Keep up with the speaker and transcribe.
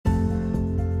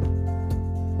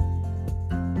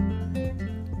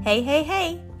Hey, hey,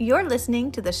 hey! You're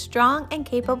listening to the Strong and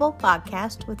Capable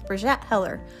podcast with Brigette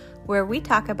Heller, where we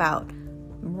talk about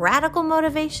radical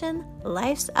motivation,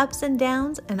 life's ups and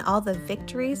downs, and all the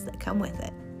victories that come with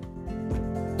it.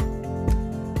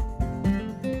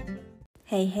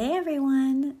 Hey, hey,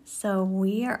 everyone! So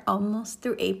we are almost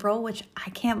through April, which I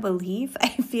can't believe. I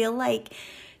feel like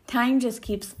time just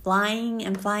keeps flying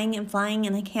and flying and flying,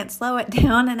 and I can't slow it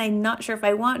down, and I'm not sure if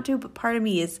I want to, but part of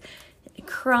me is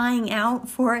crying out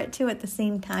for it too at the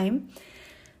same time.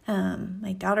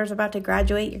 My daughter's about to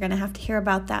graduate. You're going to have to hear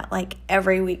about that like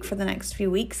every week for the next few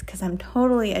weeks because I'm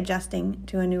totally adjusting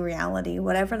to a new reality.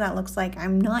 Whatever that looks like,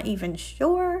 I'm not even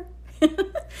sure.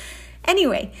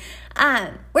 Anyway,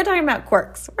 we're talking about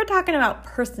quirks. We're talking about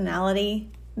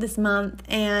personality this month,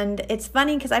 and it's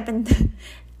funny because I've been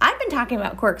talking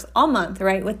about quirks all month,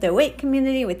 right? With the weight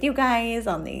community, with you guys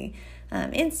on the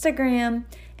Instagram.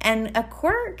 And a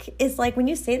quirk is like, when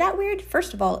you say that weird,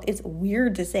 first of all, it's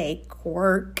weird to say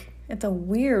quirk. It's a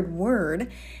weird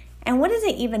word. And what does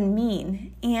it even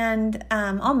mean? And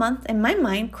all month, in my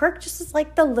mind, quirk just is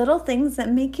like the little things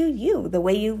that make you you. The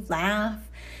way you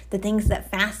laugh, the things that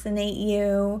fascinate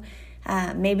you,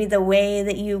 maybe the way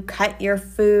that you cut your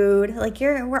food. Like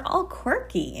we're all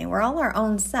quirky and we're all our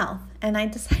own self. And I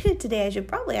decided today I should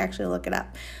probably actually look it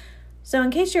up. So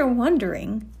in case you're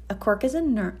wondering, a quirk is a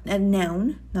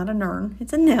noun, not a noun,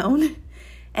 it's a noun,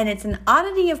 and it's an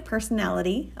oddity of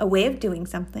personality, a way of doing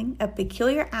something, a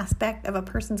peculiar aspect of a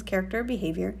person's character or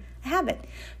behavior, a habit.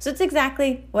 So it's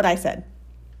exactly what I said.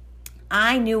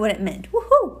 I knew what it meant.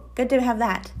 Woohoo! Good to have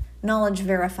that knowledge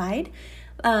verified.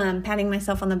 Patting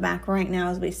myself on the back right now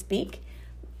as we speak.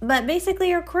 But basically,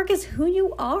 your quirk is who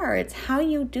you are. It's how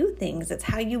you do things. It's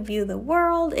how you view the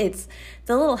world. It's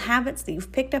the little habits that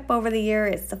you've picked up over the year.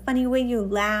 It's the funny way you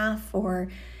laugh, or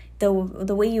the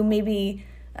way you maybe...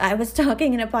 I was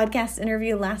talking in a podcast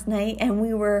interview last night, and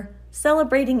we were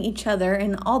celebrating each other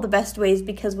in all the best ways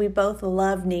because we both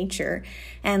love nature.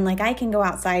 And like, I can go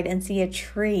outside and see a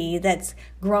tree that's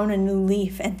grown a new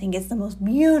leaf and think it's the most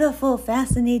beautiful,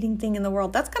 fascinating thing in the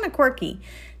world. That's kind of quirky.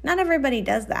 Not everybody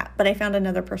does that, but I found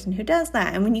another person who does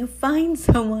that. And when you find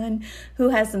someone who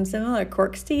has some similar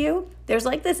quirks to you, there's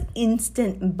like this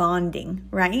instant bonding,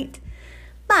 right?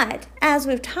 But as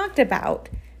we've talked about,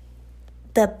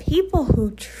 the people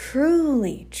who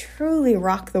truly, truly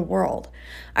rock the world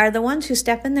are the ones who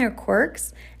step in their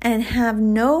quirks and have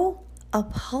no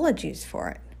apologies for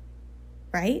it,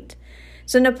 right?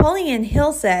 So Napoleon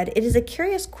Hill said, "It is a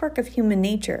curious quirk of human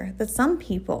nature that some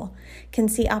people can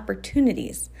see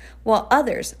opportunities while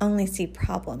others only see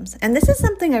problems." And this is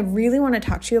something I really want to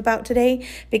talk to you about today,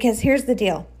 because here's the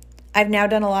deal. I've now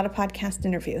done a lot of podcast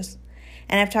interviews,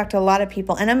 and I've talked to a lot of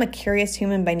people, and I'm a curious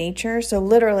human by nature. So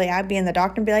literally I'd be in the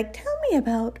doctor and be like, "Tell me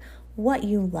about what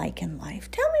you like in life.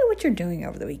 Tell me what you're doing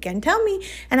over the weekend. Tell me."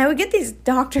 And I would get these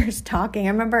doctors talking. I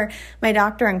remember my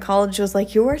doctor in college was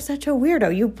like, "You are such a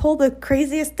weirdo. You pull the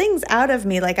craziest things out of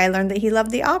me." Like, I learned that he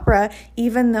loved the opera,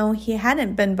 even though he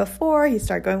hadn't been before. He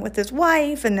started going with his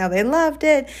wife, and now they loved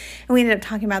it. And we ended up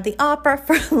talking about the opera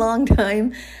for a long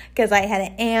time because I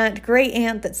had an great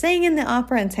aunt that sang in the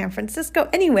opera in San Francisco.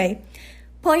 Anyway,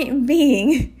 point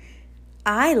being,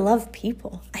 I love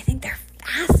people. I think they're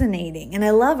fascinating, and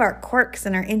I love our quirks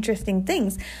and our interesting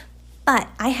things. But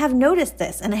I have noticed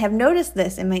this, and I have noticed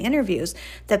this in my interviews.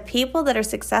 The people that are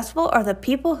successful are the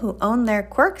people who own their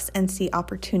quirks and see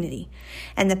opportunity.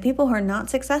 And the people who are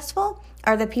not successful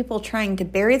are the people trying to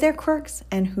bury their quirks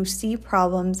and who see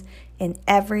problems in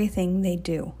everything they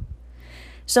do.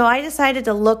 So I decided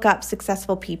to look up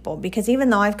successful people, because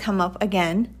even though I've come up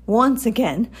once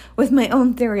again, with my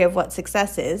own theory of what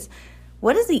success is,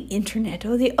 what does the internet,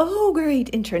 great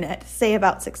internet, say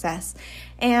about success?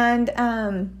 And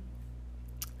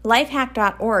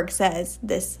lifehack.org says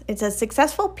this. It says,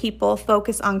 "Successful people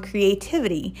focus on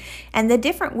creativity and the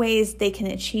different ways they can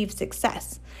achieve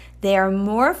success. They are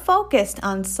more focused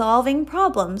on solving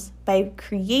problems by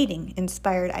creating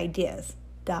inspired ideas." ...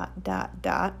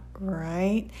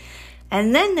 Right?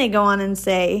 And then they go on and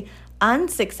say,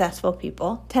 "Unsuccessful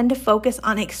people tend to focus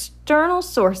on external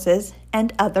sources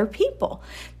and other people.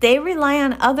 They rely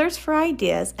on others for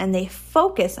ideas, and they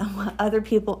focus on what other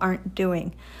people aren't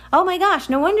doing." Oh my gosh,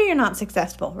 no wonder you're not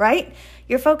successful, right?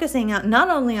 You're focusing on not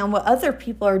only on what other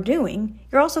people are doing,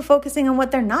 you're also focusing on what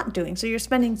they're not doing. So you're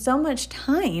spending so much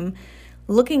time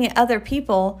looking at other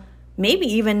people, maybe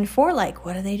even for like,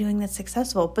 what are they doing that's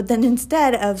successful? But then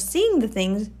instead of seeing the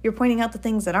things, you're pointing out the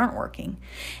things that aren't working.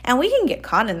 And we can get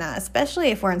caught in that,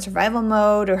 especially if we're in survival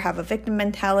mode or have a victim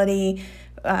mentality,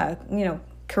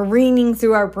 careening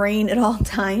through our brain at all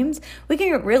times. We can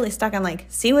get really stuck on like,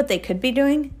 see what they could be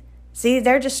doing, See,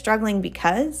 they're just struggling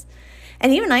because.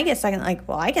 And even I get stuck in like,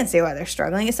 well, I can see why they're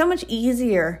struggling. It's so much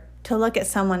easier to look at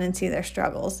someone and see their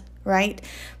struggles, right?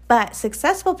 But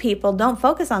successful people don't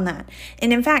focus on that.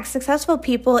 And in fact, successful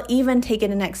people even take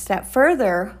it a next step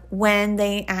further when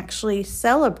they actually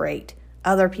celebrate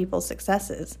other people's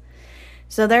successes.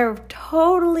 So they're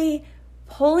totally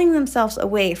pulling themselves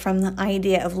away from the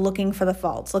idea of looking for the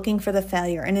faults, looking for the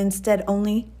failure, and instead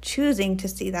only choosing to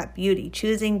see that beauty,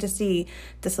 choosing to see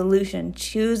the solution,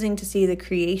 choosing to see the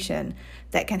creation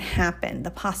that can happen,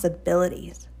 the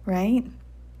possibilities, right?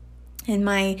 In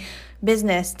my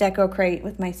business, Deco Crate,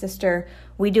 with my sister,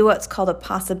 we do what's called a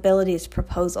possibilities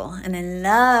proposal. And I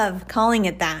love calling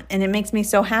it that. And it makes me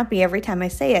so happy every time I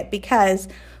say it because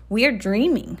we're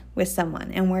dreaming with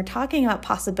someone and we're talking about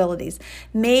possibilities.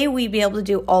 May we be able to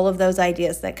do all of those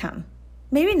ideas that come?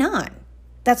 Maybe not.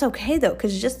 That's okay though,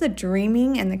 because just the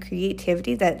dreaming and the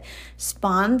creativity that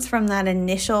spawns from that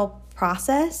initial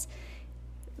process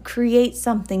creates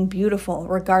something beautiful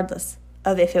regardless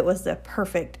of if it was the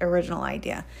perfect original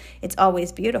idea. It's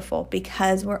always beautiful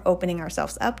because we're opening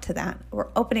ourselves up to that. We're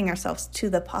opening ourselves to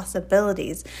the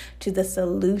possibilities, to the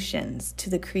solutions, to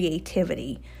the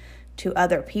creativity, to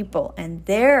other people and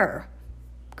their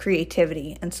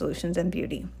creativity and solutions and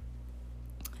beauty.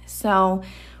 So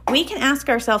we can ask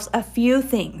ourselves a few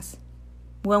things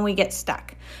when we get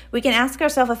stuck. We can ask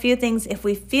ourselves a few things if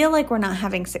we feel like we're not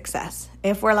having success.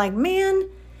 If we're like, man,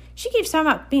 she keeps talking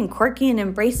about being quirky and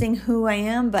embracing who I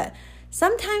am, but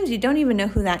sometimes you don't even know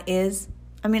who that is.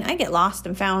 I mean, I get lost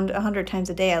and found 100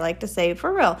 times a day, I like to say,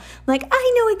 for real. Like,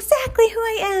 I know exactly who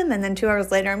I am. And then 2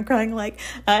 hours later, I'm crying like,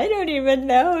 I don't even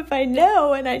know if I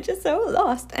know. And I'm just so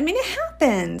lost. I mean, it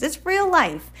happens. It's real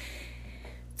life.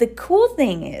 The cool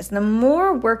thing is, the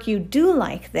more work you do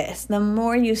like this, the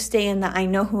more you stay in the I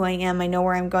know who I am, I know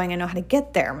where I'm going, I know how to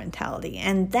get there mentality.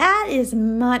 And that is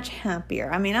much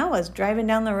happier. I mean, I was driving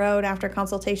down the road after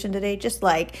consultation today, just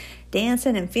like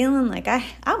dancing and feeling like I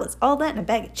was all that in a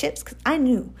bag of chips because I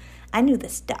knew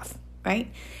this stuff,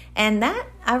 right? And that,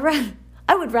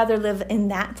 I would rather live in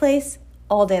that place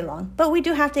all day long. But we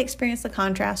do have to experience the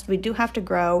contrast. We do have to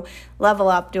grow, level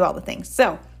up, do all the things.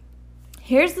 So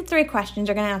here's the 3 questions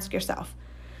you're going to ask yourself.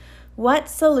 What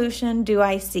solution do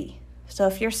I see? So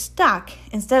if you're stuck,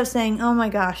 instead of saying, oh my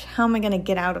gosh, how am I going to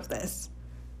get out of this?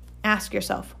 Ask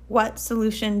yourself, what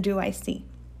solution do I see?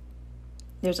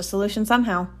 There's a solution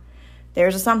somehow.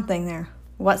 There's a something there.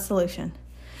 What solution?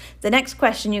 The next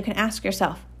question you can ask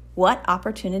yourself, what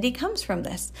opportunity comes from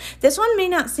this? This one may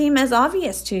not seem as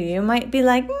obvious to you. You might be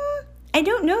like, I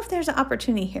don't know if there's an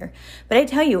opportunity here. But I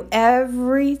tell you,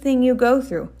 everything you go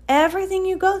through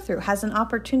has an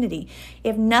opportunity,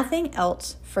 if nothing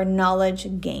else, for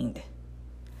knowledge gained.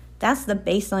 That's the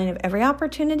baseline of every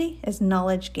opportunity, is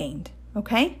knowledge gained,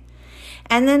 okay?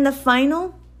 And then the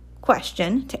final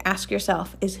question to ask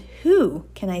yourself is, who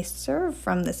can I serve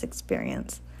from this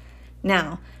experience?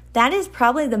 Now, that is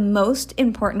probably the most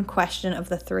important question of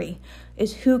the 3,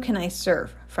 is who can I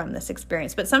serve from this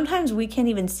experience? But sometimes we can't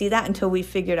even see that until we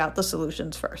figured out the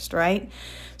solutions first, right?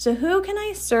 So who can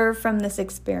I serve from this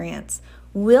experience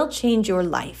will change your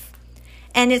life.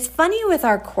 And it's funny with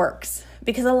our quirks,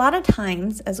 because a lot of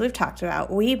times, as we've talked about,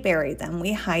 we bury them,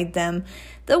 we hide them.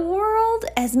 The world,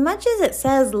 as much as it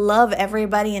says love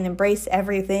everybody and embrace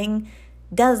everything,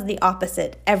 does the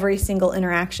opposite every single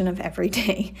interaction of every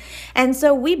day. And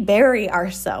so we bury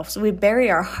ourselves. We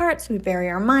bury our hearts. We bury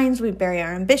our minds. We bury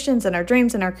our ambitions and our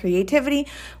dreams and our creativity.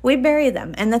 We bury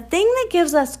them. And the thing that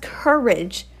gives us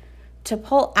courage to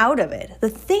pull out of it, the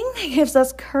thing that gives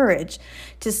us courage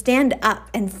to stand up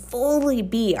and fully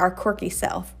be our quirky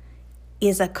self,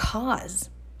 is a cause.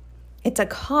 It's a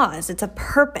cause. It's a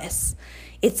purpose.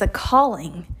 It's a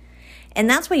calling. And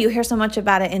that's why you hear so much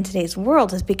about it in today's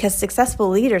world, is because successful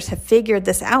leaders have figured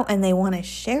this out and they want to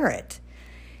share it.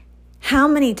 How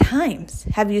many times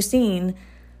have you seen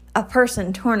a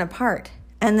person torn apart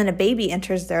and then a baby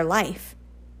enters their life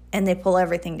and they pull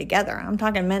everything together? I'm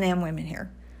talking men and women here.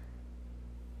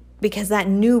 Because that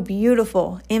new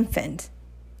beautiful infant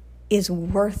is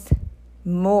worth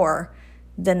more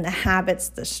than the habits,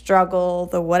 the struggle,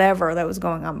 the whatever that was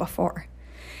going on before.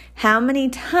 How many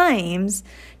times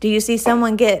do you see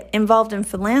someone get involved in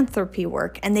philanthropy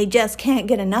work and they just can't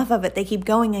get enough of it? They keep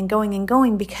going and going and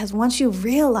going, because once you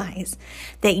realize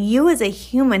that you as a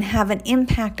human have an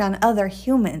impact on other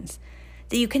humans,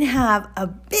 that you can have a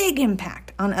big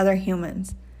impact on other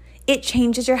humans, it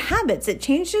changes your habits. It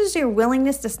changes your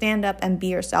willingness to stand up and be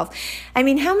yourself. I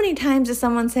mean, how many times does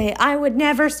someone say, I would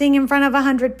never sing in front of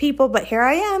 100 people, but here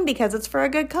I am because it's for a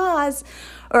good cause?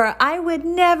 Or I would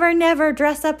never, never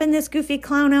dress up in this goofy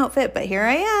clown outfit, but here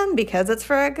I am because it's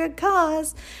for a good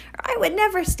cause. Or I would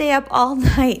never stay up all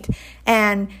night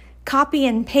and copy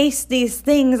and paste these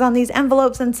things on these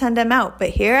envelopes and send them out, but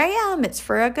here I am, it's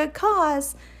for a good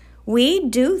cause. We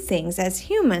do things as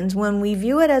humans when we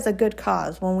view it as a good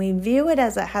cause, when we view it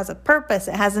as it has a purpose,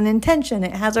 it has an intention,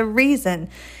 it has a reason,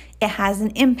 it has an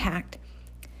impact.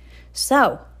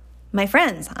 So, my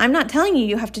friends, I'm not telling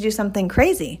you have to do something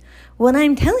crazy. What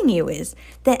I'm telling you is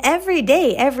that every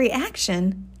day, every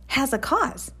action has a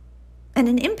cause and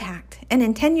an impact. And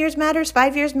in 10 years matters,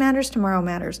 5 years matters, tomorrow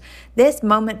matters. This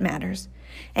moment matters.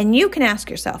 And you can ask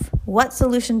yourself, what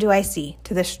solution do I see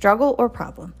to this struggle or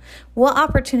problem? What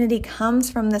opportunity comes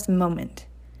from this moment?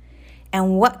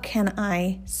 And what can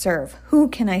I serve? Who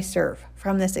can I serve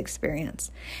from this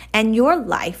experience? And your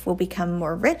life will become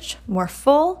more rich, more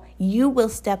full. You will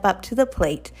step up to the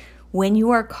plate when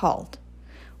you are called.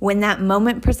 When that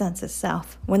moment presents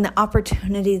itself, when the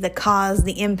opportunity, the cause,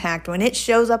 the impact, when it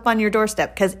shows up on your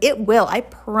doorstep, because it will, I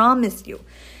promise you.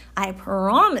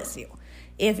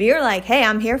 If you're like, hey,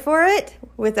 I'm here for it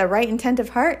with the right intent of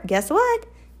heart, guess what?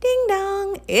 Ding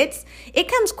dong. It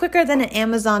comes quicker than an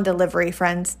Amazon delivery,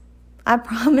 friends. I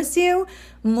promise you,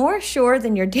 more sure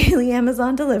than your daily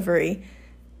Amazon delivery.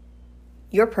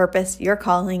 Your purpose, your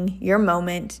calling, your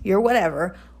moment, your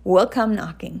whatever will come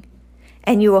knocking.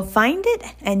 And you will find it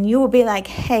and you will be like,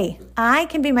 hey, I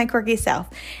can be my quirky self.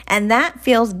 And that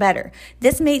feels better.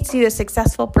 This makes you a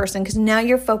successful person because now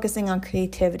you're focusing on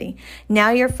creativity. Now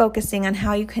you're focusing on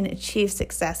how you can achieve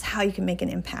success, how you can make an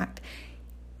impact.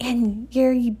 And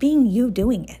you're being you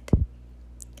doing it.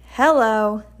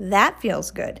 Hello, that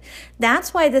feels good.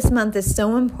 That's why this month is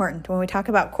so important when we talk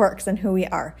about quirks and who we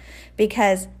are.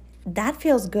 Because that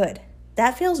feels good.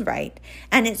 That feels right.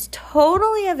 And it's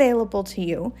totally available to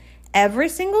you every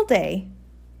single day,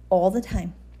 all the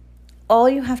time. All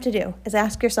you have to do is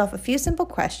ask yourself a few simple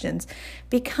questions.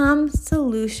 Become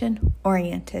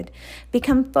solution-oriented.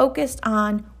 Become focused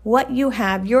on what you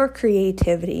have, your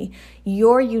creativity,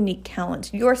 your unique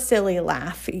talents, your silly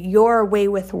laugh, your way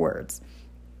with words,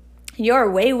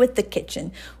 your way with the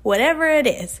kitchen, whatever it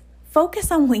is.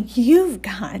 Focus on what you've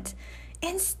got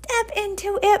and step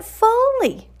into it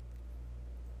fully.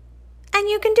 And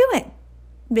you can do it.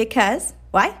 Because,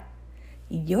 why?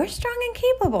 You're strong and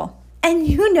capable. And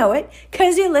you know it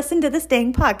because you listen to this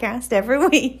dang podcast every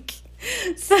week.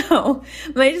 So,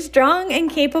 my strong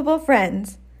and capable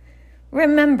friends,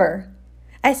 remember,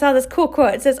 I saw this cool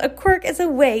quote. It says, a quirk is a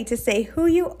way to say who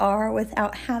you are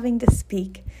without having to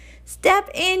speak. Step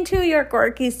into your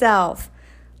quirky self.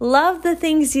 Love the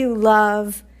things you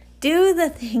love. Do the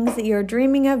things that you're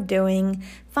dreaming of doing.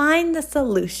 Find the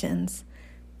solutions.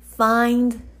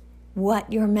 Find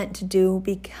what you're meant to do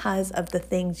because of the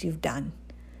things you've done.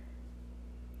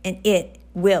 And it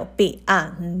will be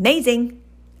amazing.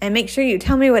 And make sure you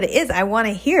tell me what it is. I want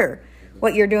to hear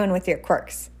what you're doing with your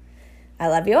quirks. I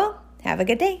love you all. Have a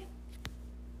good day.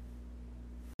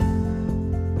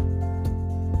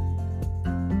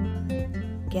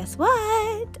 Guess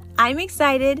what? I'm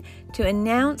excited to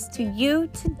announce to you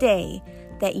today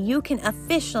that you can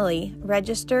officially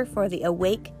register for the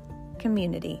Awake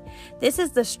community. This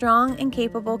is the strong and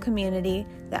capable community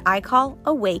that I call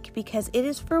Awake because it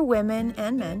is for women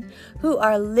and men who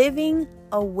are living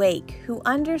awake, who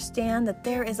understand that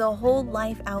there is a whole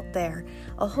life out there,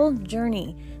 a whole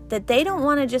journey that they don't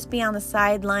want to just be on the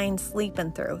sidelines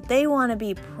sleeping through. They want to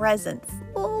be present,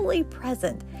 fully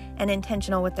present and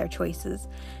intentional with their choices.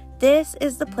 This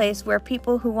is the place where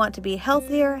people who want to be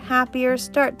healthier, happier,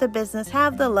 start the business,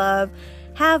 have the love,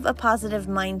 have a positive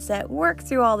mindset, work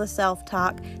through all the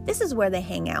self-talk. This is where they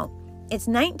hang out. It's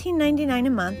 $19.99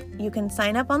 a month. You can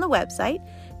sign up on the website,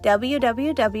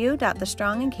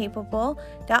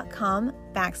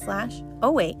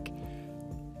 www.thestrongandcapable.com/awake.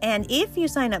 And if you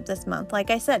sign up this month, like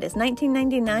I said, it's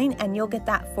 $19.99 and you'll get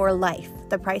that for life.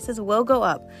 The prices will go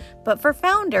up. But for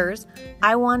founders,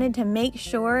 I wanted to make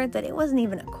sure that it wasn't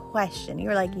even a question.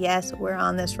 You're like, yes, we're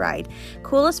on this ride.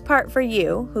 Coolest part for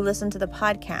you who listen to the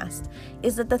podcast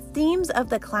is that the themes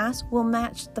of the class will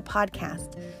match the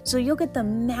podcast. So you'll get the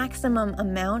maximum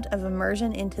amount of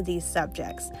immersion into these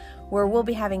subjects, where we'll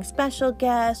be having special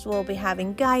guests, we'll be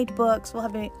having guidebooks, we'll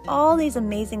have all these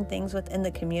amazing things within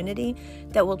the community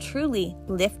that will truly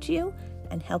lift you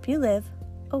and help you live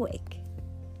awake.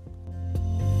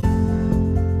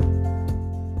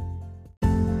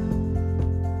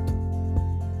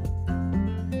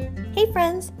 Hey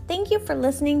friends, thank you for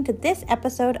listening to this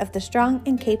episode of the Strong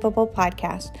and Capable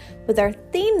podcast with our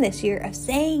theme this year of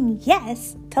saying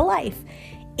yes to life.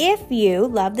 If you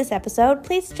love this episode,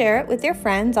 please share it with your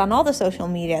friends on all the social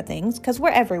media things because we're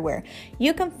everywhere.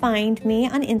 You can find me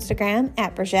on Instagram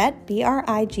at Brigette,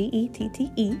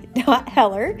 Brigettete.Heller,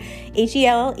 Heller.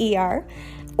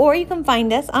 Or you can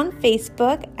find us on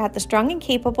Facebook at The Strong and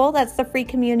Capable. That's the free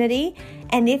community.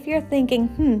 And if you're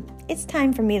thinking, it's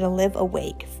time for me to live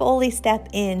awake, fully step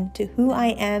into who I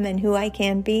am and who I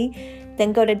can be,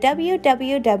 then go to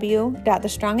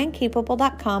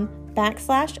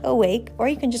www.thestrongandcapable.com/awake, or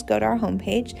you can just go to our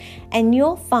homepage and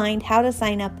you'll find how to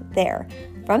sign up there.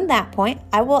 From that point,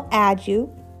 I will add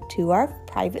you to our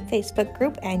private Facebook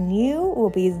group and you will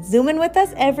be Zooming with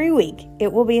us every week.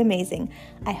 It will be amazing.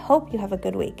 I hope you have a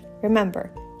good week.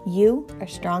 Remember, you are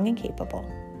strong and capable.